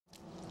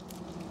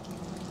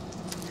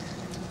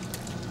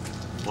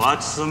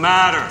What's the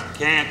matter?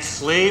 Can't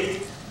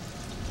sleep?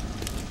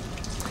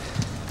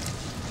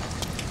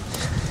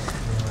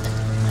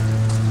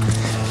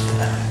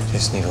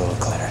 Just need a little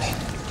clarity.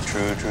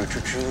 True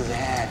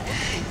that.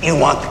 You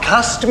want the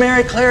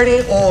customary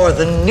clarity or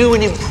the new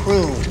and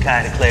improved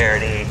kind of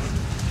clarity?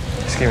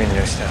 Just give me the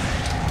new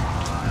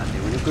stuff.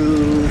 New and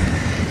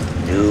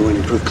improved. New and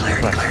improved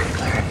clarity.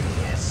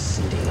 Yes,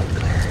 indeed,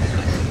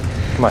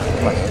 clarity. Come on.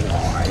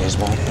 Here's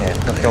one.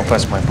 Yeah, don't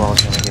bust my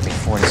balls. You're gonna give me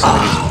 4 and some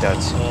of these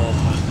duds.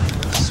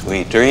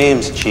 Sweet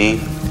dreams,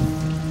 Chief.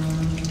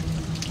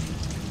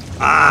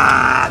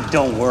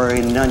 Don't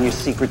worry, none your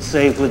secret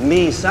safe with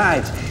me.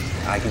 Besides,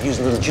 I could use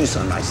a little juice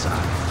on my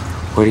side.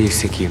 What do you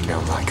think you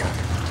know, Micah?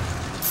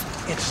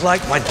 It's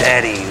like my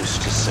daddy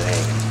used to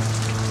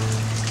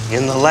say,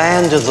 in the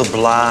land of the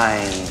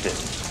blind,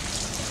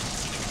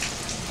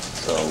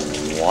 the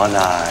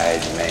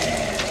one-eyed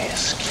man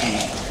is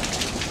king.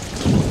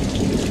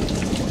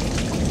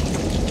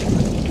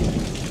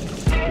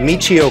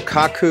 Michio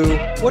Kaku,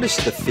 what is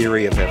the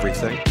theory of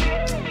everything?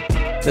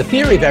 The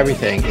theory of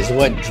everything is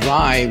what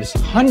drives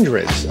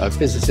hundreds of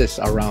physicists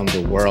around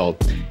the world.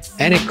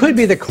 And it could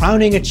be the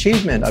crowning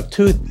achievement of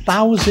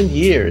 2,000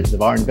 years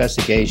of our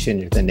investigation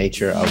into the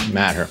nature of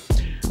matter.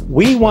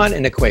 We want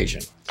an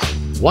equation,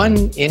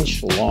 1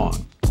 inch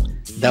long,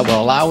 that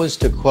will allow us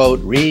to,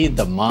 quote, read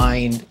the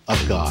mind of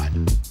God.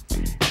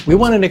 We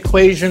want an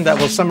equation that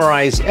will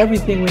summarize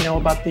everything we know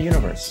about the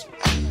universe.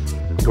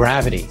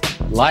 Gravity,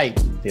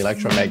 light, the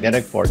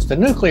electromagnetic force, the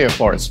nuclear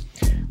force.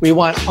 We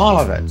want all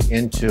of it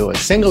into a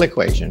single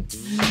equation,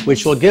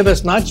 which will give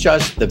us not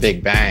just the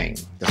Big Bang,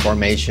 the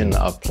formation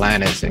of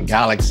planets and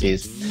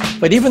galaxies,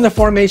 but even the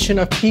formation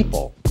of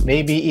people,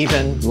 maybe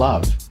even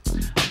love.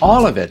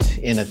 All of it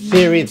in a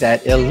theory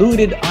that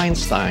eluded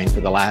Einstein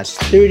for the last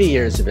 30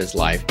 years of his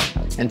life.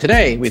 And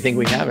today, we think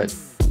we have it.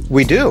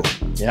 We do?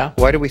 Yeah.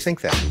 Why do we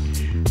think that?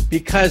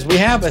 Because we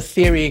have a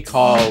theory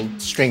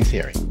called string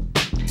theory.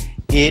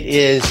 It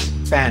is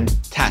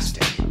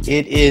fantastic.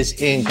 It is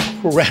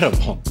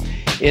incredible.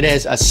 It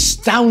has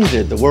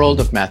astounded the world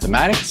of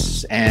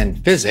mathematics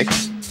and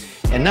physics.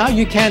 And now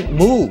you can't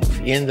move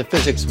in the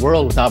physics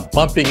world without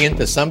bumping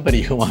into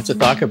somebody who wants to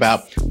talk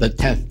about the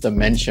 10th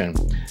dimension,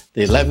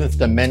 the 11th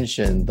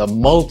dimension, the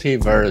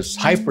multiverse,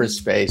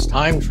 hyperspace,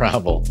 time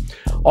travel.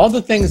 All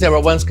the things that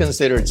were once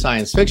considered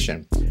science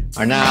fiction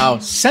are now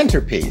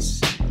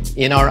centerpiece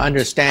in our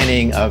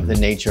understanding of the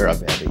nature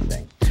of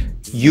everything.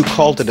 You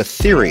called it a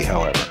theory,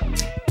 however.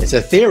 It's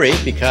a theory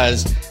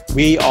because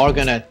we are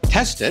going to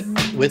test it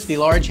with the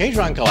Large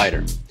Hadron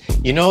Collider.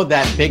 You know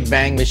that Big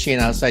Bang machine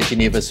outside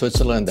Geneva,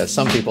 Switzerland, that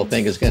some people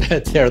think is going to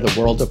tear the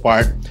world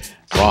apart?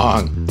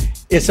 Wrong.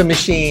 It's a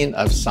machine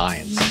of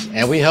science.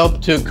 And we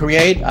hope to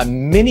create a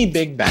mini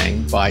Big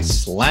Bang by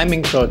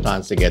slamming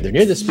protons together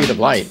near the speed of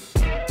light,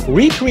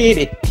 recreate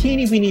a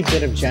teeny weeny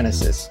bit of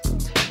Genesis,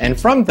 and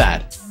from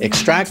that,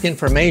 extract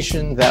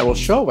information that will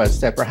show us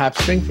that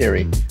perhaps string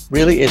theory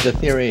really is a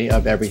theory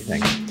of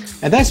everything.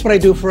 And that's what I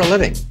do for a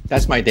living.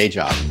 That's my day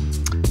job.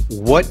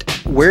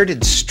 Where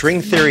did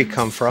string theory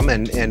come from,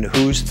 and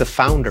who's the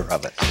founder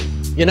of it?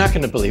 You're not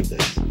going to believe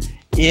this.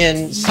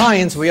 In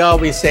science, we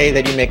always say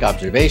that you make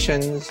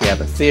observations, you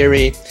have a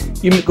theory,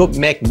 you go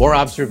make more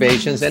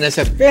observations, and it's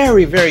a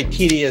very, very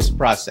tedious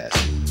process.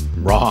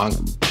 Wrong.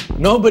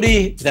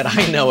 Nobody that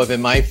I know of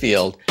in my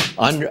field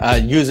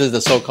uses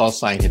the so-called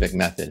scientific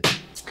method.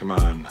 Come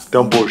on,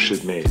 don't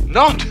bullshit me.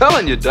 No, I'm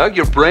telling you, Doug,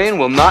 your brain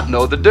will not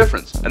know the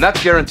difference. And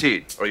that's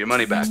guaranteed, or your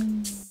money back.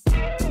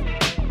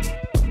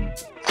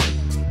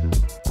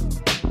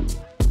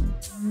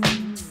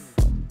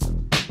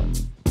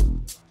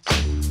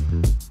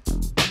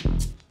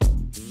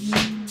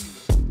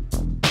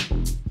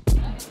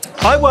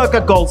 I work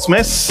at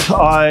Goldsmiths.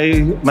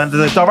 I'm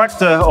the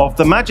director of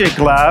the Magic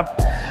Lab.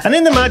 And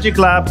in the Magic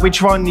Lab, we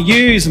try and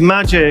use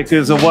magic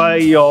as a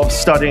way of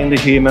studying the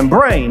human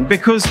brain,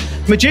 because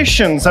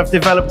magicians have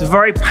developed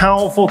very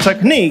powerful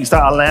techniques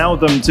that allow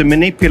them to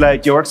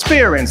manipulate your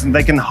experience, and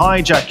they can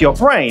hijack your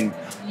brain.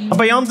 And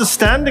by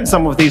understanding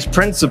some of these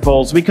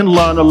principles, we can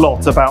learn a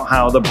lot about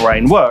how the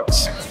brain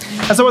works.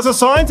 And so as a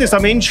scientist,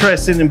 I'm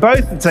interested in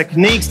both the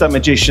techniques that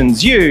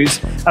magicians use,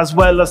 as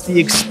well as the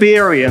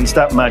experience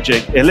that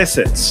magic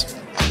elicits.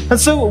 And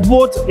so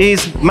what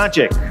is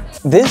magic?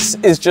 This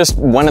is just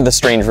one of the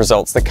strange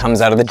results that comes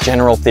out of the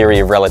general theory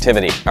of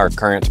relativity, our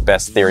current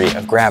best theory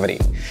of gravity.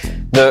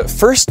 The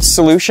first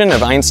solution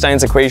of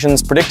Einstein's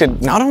equations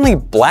predicted not only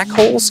black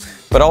holes,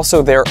 but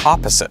also their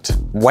opposite,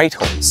 white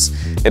holes.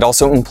 It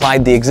also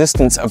implied the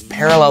existence of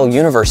parallel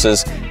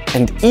universes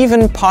and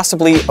even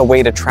possibly a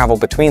way to travel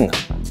between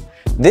them.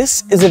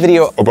 This is a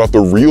video about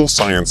the real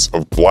science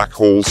of black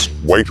holes,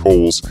 white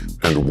holes,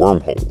 and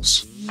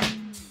wormholes.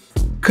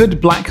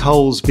 Could black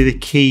holes be the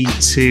key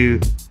to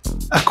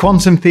a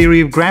quantum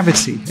theory of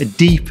gravity, a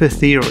deeper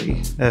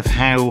theory of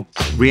how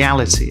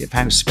reality, of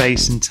how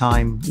space and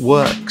time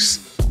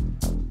works?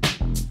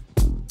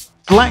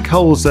 Black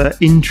holes are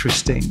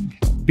interesting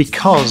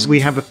because we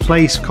have a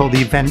place called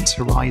the event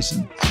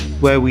horizon,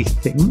 where we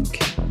think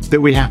that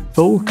we have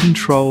full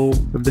control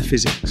of the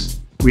physics.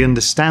 We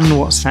understand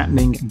what's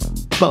happening,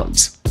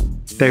 but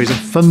there is a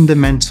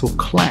fundamental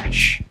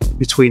clash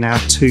between our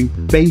two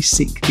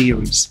basic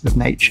theories of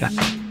nature,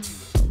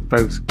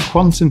 both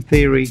quantum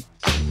theory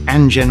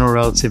and general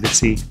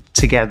relativity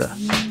together.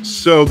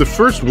 So the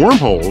first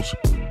wormholes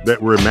that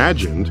were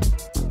imagined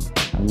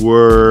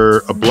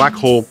were a black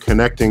hole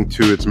connecting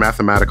to its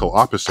mathematical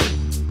opposite,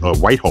 a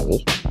white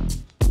hole,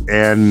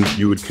 and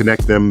you would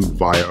connect them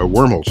via a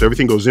wormhole. So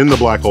everything goes in the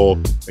black hole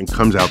and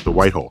comes out the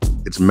white hole.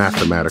 It's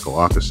mathematical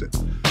opposite.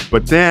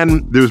 But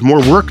then there's more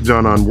work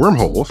done on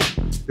wormholes,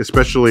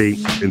 especially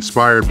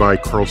inspired by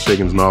Carl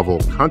Sagan's novel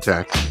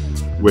Contact,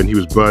 when he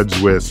was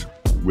buds with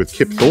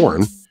Kip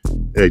Thorne,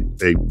 a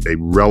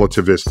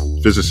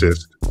relativist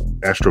physicist,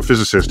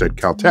 astrophysicist at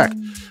Caltech,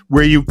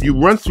 where you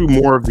run through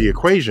more of the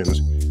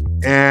equations,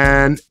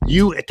 and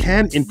you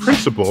can, in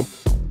principle,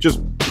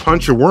 just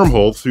punch a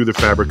wormhole through the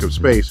fabric of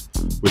space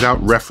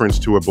without reference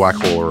to a black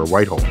hole or a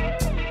white hole.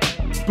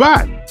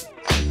 But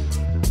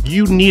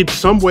you need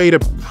some way to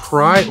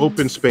pry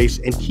open space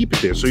and keep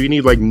it there. So you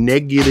need like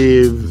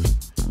negative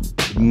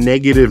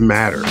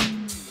matter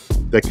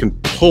that can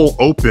pull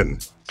open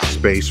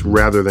space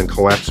rather than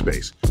collapse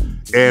space.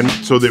 And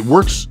so that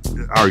works,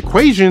 our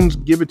equations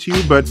give it to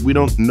you, but we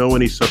don't know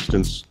any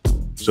substance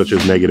such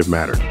as negative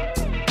matter.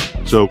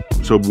 So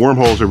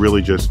wormholes are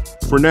really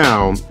just, for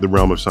now, the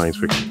realm of science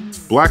fiction.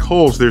 Black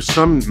holes, there's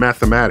some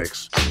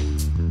mathematics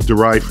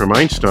derived from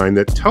Einstein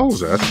that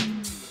tells us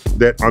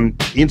that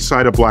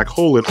inside a black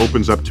hole, it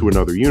opens up to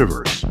another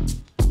universe,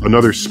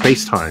 another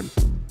space-time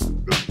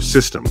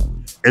system.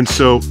 And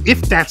so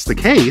if that's the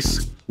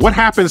case, what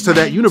happens to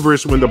that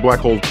universe when the black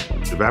hole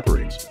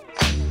evaporates?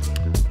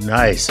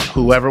 Nice.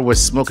 Whoever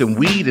was smoking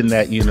weed in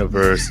that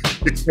universe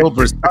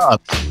sobers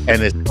up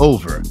and it's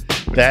over.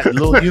 That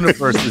little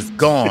universe is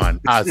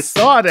gone. I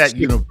saw that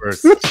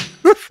universe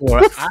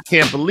before. I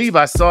can't believe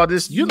I saw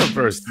this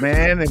universe,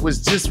 man. It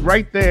was just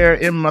right there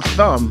in my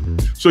thumb.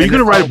 So you're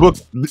going to write a book,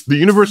 The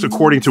Universe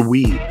According to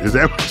Weed. Is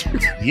that what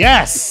you're...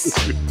 Yes.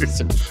 It's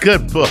a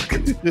good book.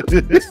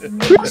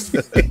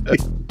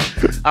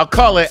 I'll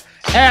call it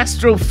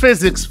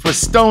Astrophysics for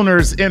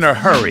Stoners in a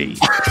Hurry.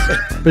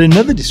 But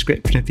another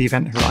description of the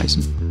event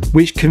horizon,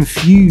 which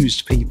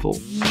confused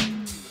people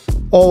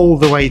all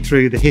the way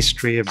through the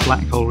history of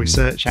black hole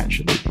research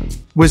actually,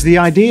 was the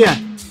idea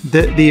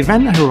that the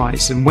event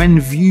horizon, when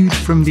viewed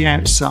from the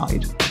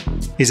outside,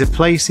 is a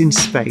place in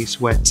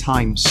space where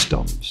time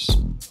stops.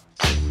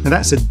 Now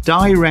that's a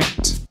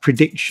direct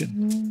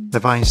prediction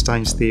of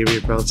Einstein's theory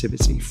of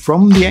relativity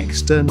from the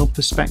external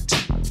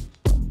perspective.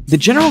 The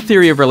general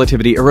theory of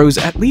relativity arose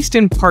at least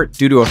in part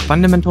due to a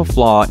fundamental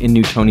flaw in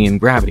Newtonian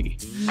gravity.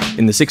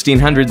 In the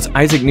 1600s,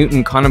 Isaac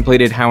Newton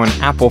contemplated how an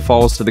apple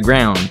falls to the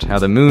ground, how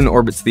the moon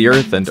orbits the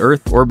Earth and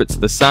Earth orbits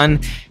the sun,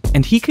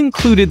 and he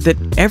concluded that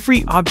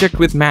every object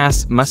with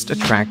mass must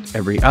attract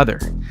every other.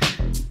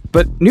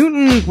 But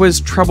Newton was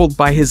troubled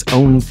by his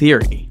own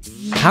theory.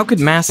 How could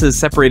masses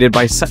separated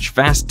by such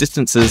vast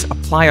distances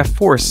apply a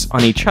force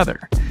on each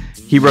other?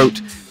 He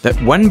wrote that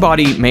one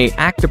body may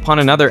act upon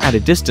another at a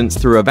distance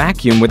through a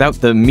vacuum without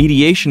the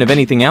mediation of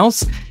anything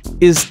else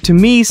is to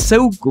me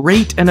so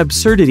great an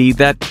absurdity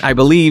that I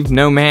believe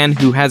no man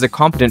who has a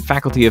competent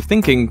faculty of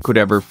thinking could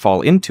ever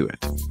fall into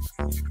it.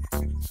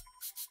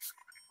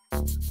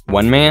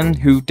 One man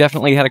who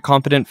definitely had a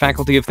competent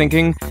faculty of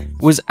thinking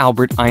was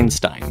Albert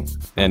Einstein,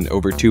 and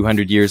over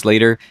 200 years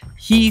later,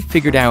 he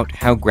figured out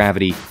how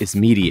gravity is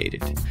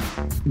mediated.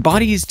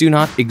 Bodies do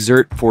not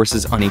exert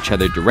forces on each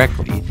other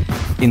directly.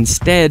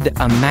 Instead,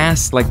 a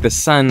mass like the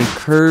sun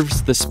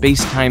curves the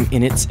space-time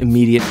in its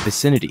immediate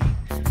vicinity.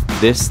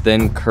 This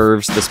then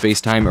curves the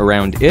space-time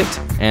around it,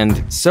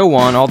 and so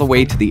on all the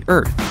way to the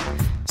Earth.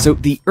 So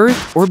the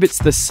Earth orbits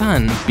the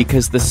sun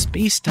because the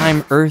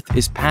space-time Earth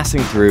is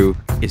passing through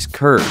is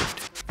curved.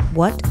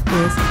 What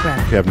is gravity?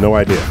 I have no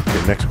idea.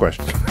 Okay, next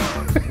question.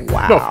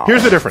 Wow. No,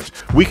 here's the difference.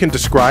 We can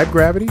describe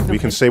gravity. Okay. We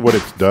can say what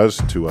it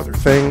does to other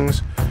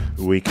things.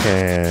 We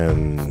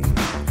can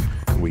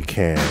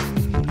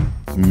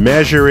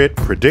measure it,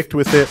 predict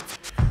with it.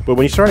 But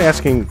when you start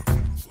asking,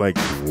 like,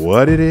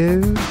 what it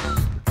is,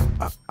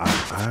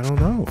 I don't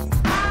know.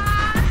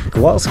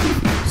 Kowalski.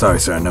 Sorry,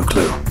 sir, no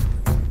clue.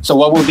 So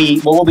what will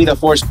be the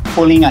force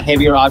pulling a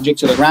heavier object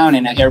to the ground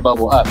and an air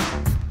bubble up?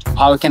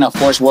 How can a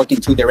force work in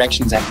two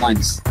directions at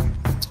once?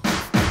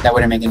 That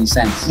wouldn't make any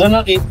sense. No,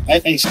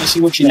 I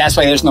see what you mean. That's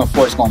why there's no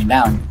force going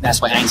down. That's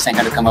why Einstein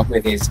had to come up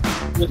with his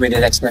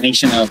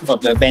explanation of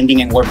the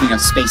bending and warping of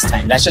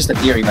space-time. That's just a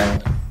theory, by the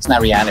way. It's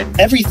not reality.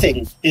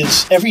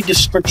 Every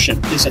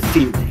description is a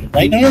theory,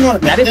 right? No.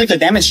 Not if you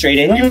could demonstrate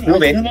it.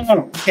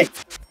 No. Okay.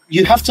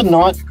 You have to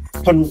not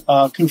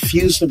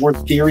confuse the word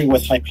theory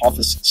with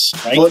hypothesis,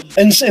 right? Well,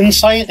 in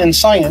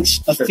science,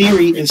 a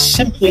theory is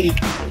simply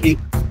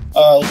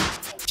a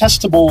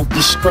testable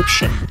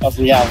description of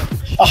reality.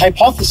 A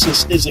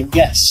hypothesis is a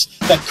guess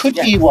that could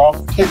be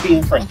wrong, could be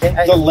incorrect.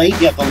 The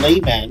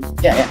layman,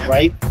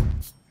 right,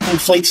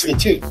 conflates the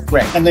two.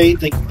 Right. And they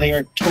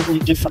are totally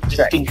different,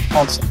 distinct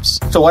concepts.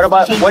 So what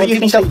about, what do you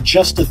think of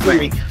just a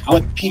theory?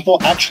 What people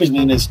actually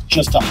mean is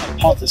just a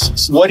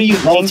hypothesis. What do you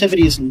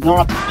Relativity is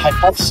not a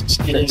hypothesis.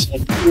 It is a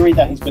theory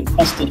that has been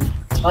tested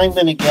time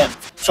and again.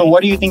 So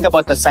what do you think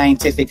about the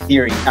scientific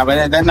theory? No,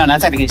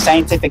 not scientific,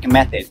 scientific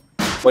method.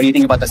 What do you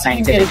think about the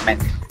scientific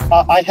method?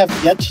 I have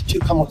yet to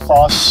come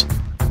across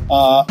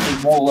a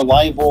more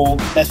reliable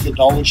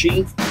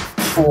methodology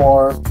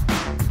for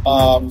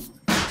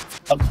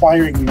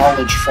acquiring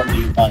knowledge from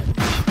the environment.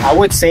 I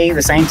would say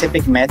the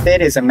scientific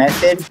method is a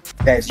method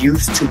that's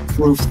used to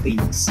prove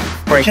things.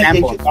 For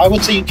example, I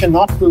would say you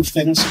cannot prove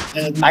things.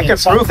 I could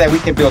prove that we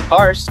could build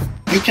cars.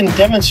 You can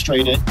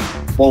demonstrate it.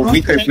 Well,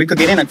 we could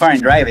get in a car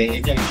and drive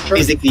it. It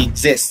physically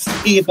exists.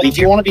 Yeah, but if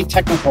you want to be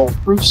technical,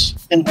 proofs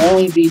can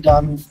only be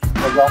done in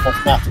the realm of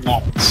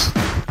mathematics.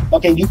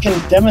 Okay, you can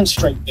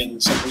demonstrate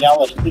things in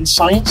reality. In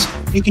science,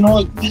 you can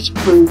only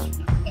disprove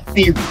a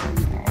theory.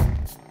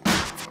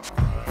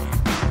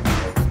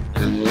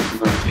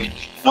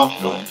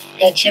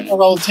 General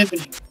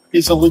relativity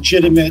is a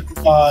legitimate.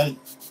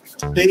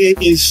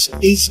 It is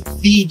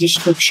the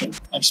description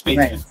of space.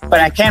 Right.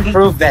 But I can't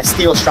prove that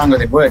steel is stronger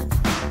than wood.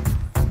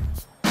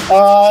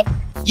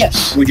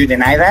 Yes. Would you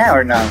deny that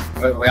or no?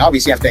 We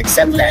obviously have to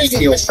accept that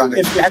steel is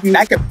stronger.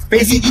 I could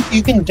physically,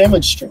 you can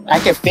demonstrate. I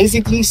could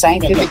physically,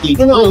 scientifically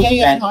prove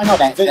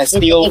that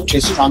steel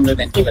is stronger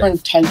than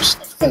different types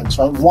of things.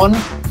 Right. One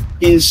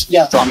is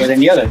stronger than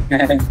the other.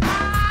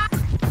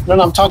 No,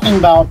 I'm talking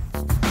about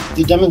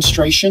the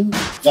demonstration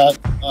that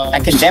I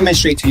can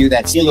demonstrate to you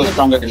that steel is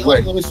stronger than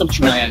wood. Let me finish.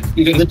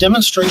 The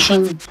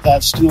demonstration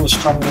that steel is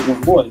stronger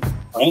than wood,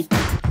 right?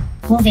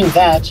 Proving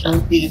that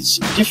is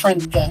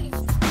different than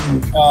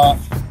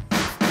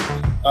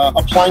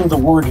applying the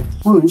word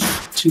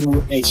proof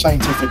to a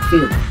scientific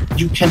theory.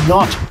 You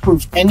cannot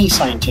prove any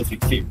scientific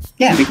theory.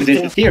 Yeah, because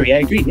it's a theory. I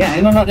agree. Yeah,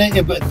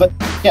 but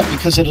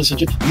because it is a.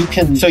 You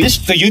can. So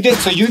you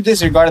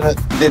disregard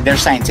their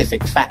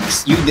scientific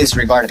facts. You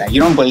disregard that.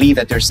 You don't believe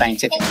that they're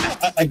scientific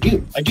facts. I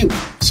do.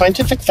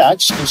 Scientific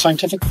facts and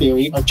scientific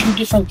theory are two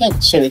different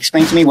things. So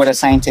explain to me what a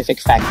scientific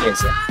fact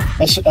is.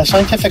 A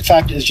scientific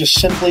fact is just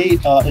simply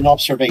an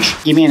observation.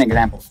 Give me an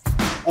example.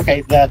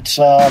 Okay, that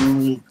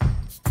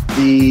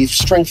the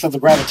strength of the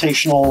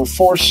gravitational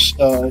force,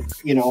 on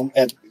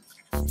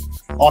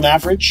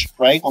average,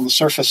 right, on the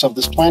surface of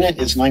this planet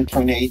is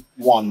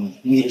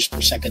 9.81 meters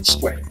per second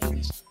squared.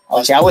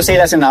 Okay, I would say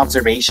that's an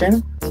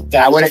observation.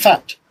 That's a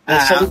fact.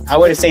 I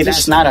would say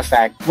that's not a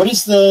fact. What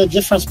is the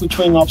difference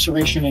between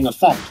observation and a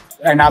fact?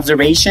 An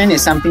observation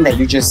is something that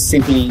you just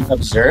simply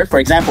observe. For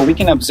example, we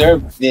can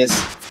observe this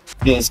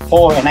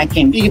pole, and I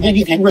can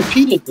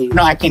repeatedly.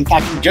 No, I can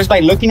just by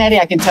looking at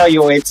it, I can tell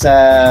you it's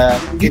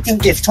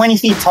 20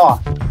 feet tall.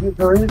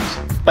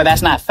 But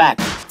that's not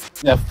fact.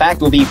 The fact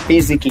will be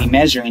physically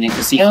measuring it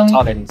to see how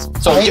tall it is.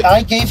 So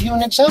I gave you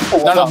an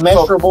example of a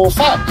measurable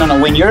fact.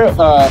 No. When you're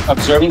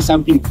observing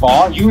something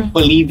fall, you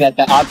believe that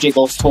the object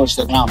goes towards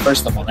the ground,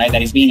 first of all, right?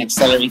 That it's being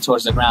accelerated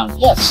towards the ground.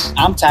 Yes.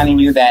 I'm telling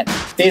you that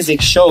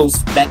physics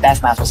shows that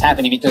that's not what's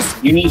happening because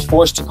you need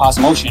force to cause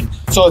motion.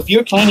 So if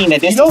you're claiming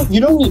that this...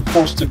 You don't need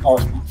force to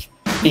cause motion.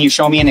 Can you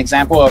show me an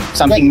example of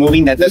something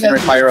moving that doesn't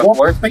require a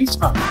force?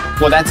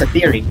 Well, that's a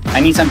theory. I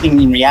need something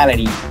in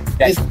reality.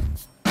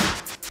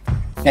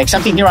 Like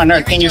something here on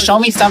Earth. Can you show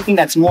me something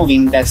that's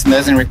moving that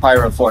doesn't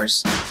require a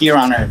force here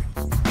on Earth?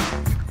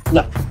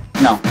 No,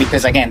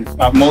 because again,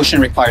 motion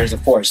requires a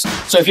force.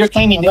 So if you're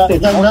claiming this is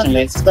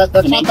motionless...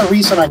 That's not the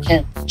reason I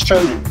can't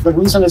show you. The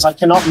reason is I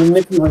cannot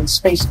manipulate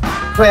space.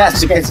 Well,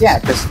 that's because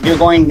you're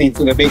going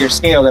into the bigger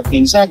scale of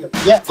things. Exactly.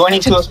 Yeah.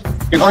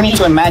 You're going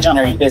into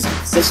imaginary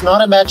physics. It's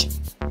not imaginary.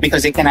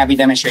 Because it cannot be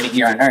demonstrated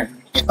here on Earth.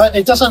 But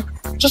it doesn't...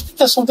 Just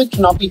because something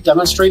cannot be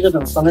demonstrated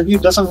in front of you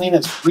doesn't mean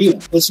it's real.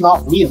 It's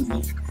not real.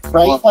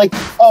 Right?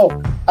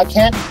 I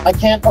can't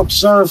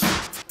observe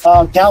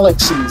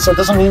galaxies. So it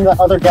doesn't mean that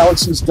other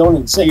galaxies don't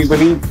exist. So you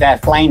believe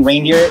that flying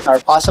reindeer are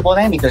possible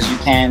then? Because you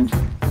can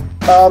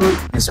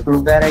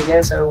disprove that, I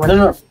guess, or whatever?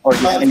 No. Or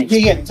do you have any...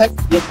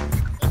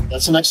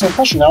 That's an excellent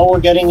question. Now we're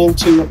getting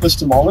into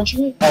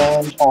epistemology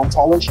and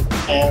ontology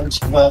and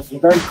the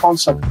very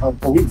concept of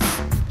belief.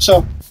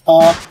 So,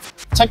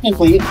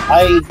 technically,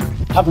 I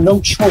have no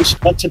choice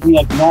but to be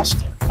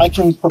agnostic. I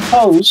can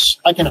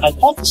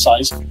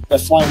hypothesize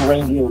that flying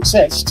reindeer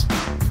exist,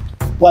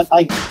 but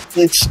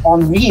it's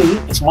on me,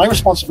 it's my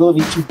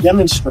responsibility to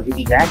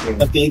demonstrate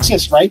that they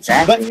exist, right?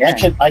 Exactly,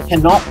 but I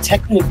cannot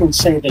technically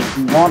say they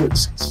do not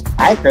exist.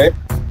 I could.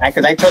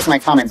 I trust my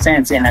common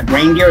sense, and a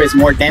reindeer is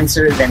more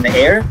denser than the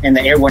air, and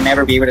the air will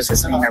never be able to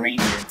sustain a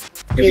reindeer.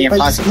 It would be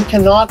impossible. You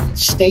cannot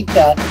state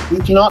that. You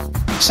cannot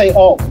say,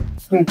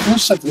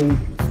 conclusively.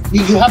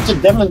 You have to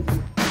demonstrate.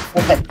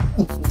 Okay.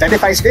 That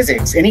defies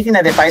physics. Anything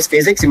that defies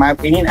physics, in my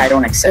opinion, I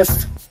don't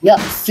accept.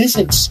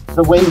 Physics,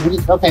 the way we...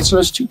 Okay, so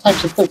there's two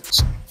types of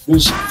physics.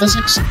 There's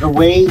physics,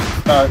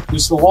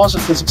 there's the laws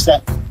of physics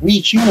that we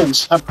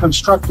humans have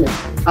constructed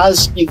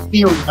as a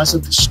theory, as a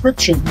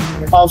description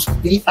of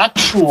the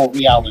actual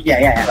reality.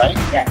 Right?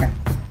 Yeah.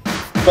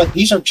 But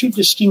these are two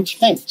distinct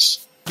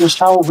things. There's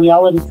how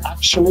reality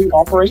actually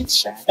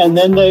operates, and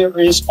then there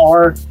is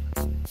our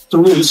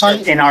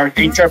in our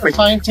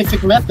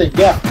scientific method.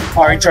 Yeah,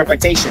 our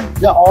interpretation.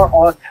 Yeah,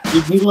 our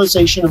the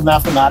utilization of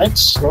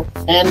mathematics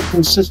and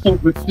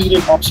consistent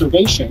repeated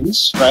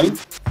observations, right,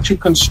 to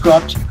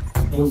construct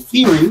a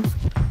theory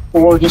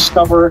or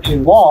discover a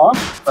law,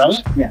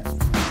 right? Yeah.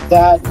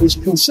 That is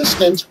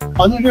consistent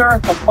under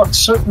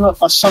certain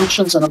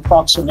assumptions and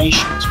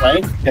approximations,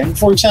 right? Okay.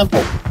 For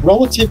example,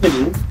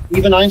 relativity,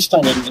 even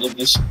Einstein admitted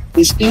this,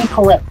 is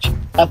incorrect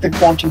at the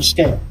quantum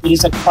scale. It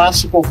is a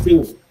classical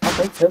theory.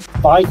 Okay.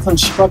 By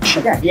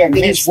construction, it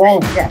is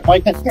wrong.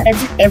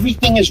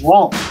 Everything is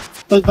wrong.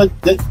 But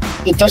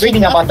it doesn't.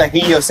 Reading about the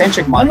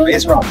heliocentric model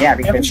is wrong. Yeah,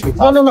 because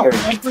no.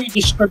 Every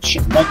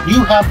description that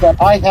you have, that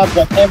I have,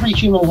 that every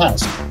human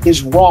has,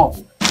 is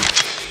wrong.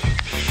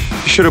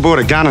 You should have bought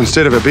a gun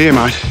instead of a beer,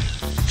 mate.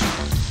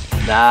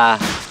 Nah,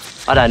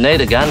 I don't need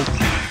a gun.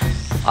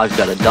 I've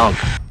got a donk.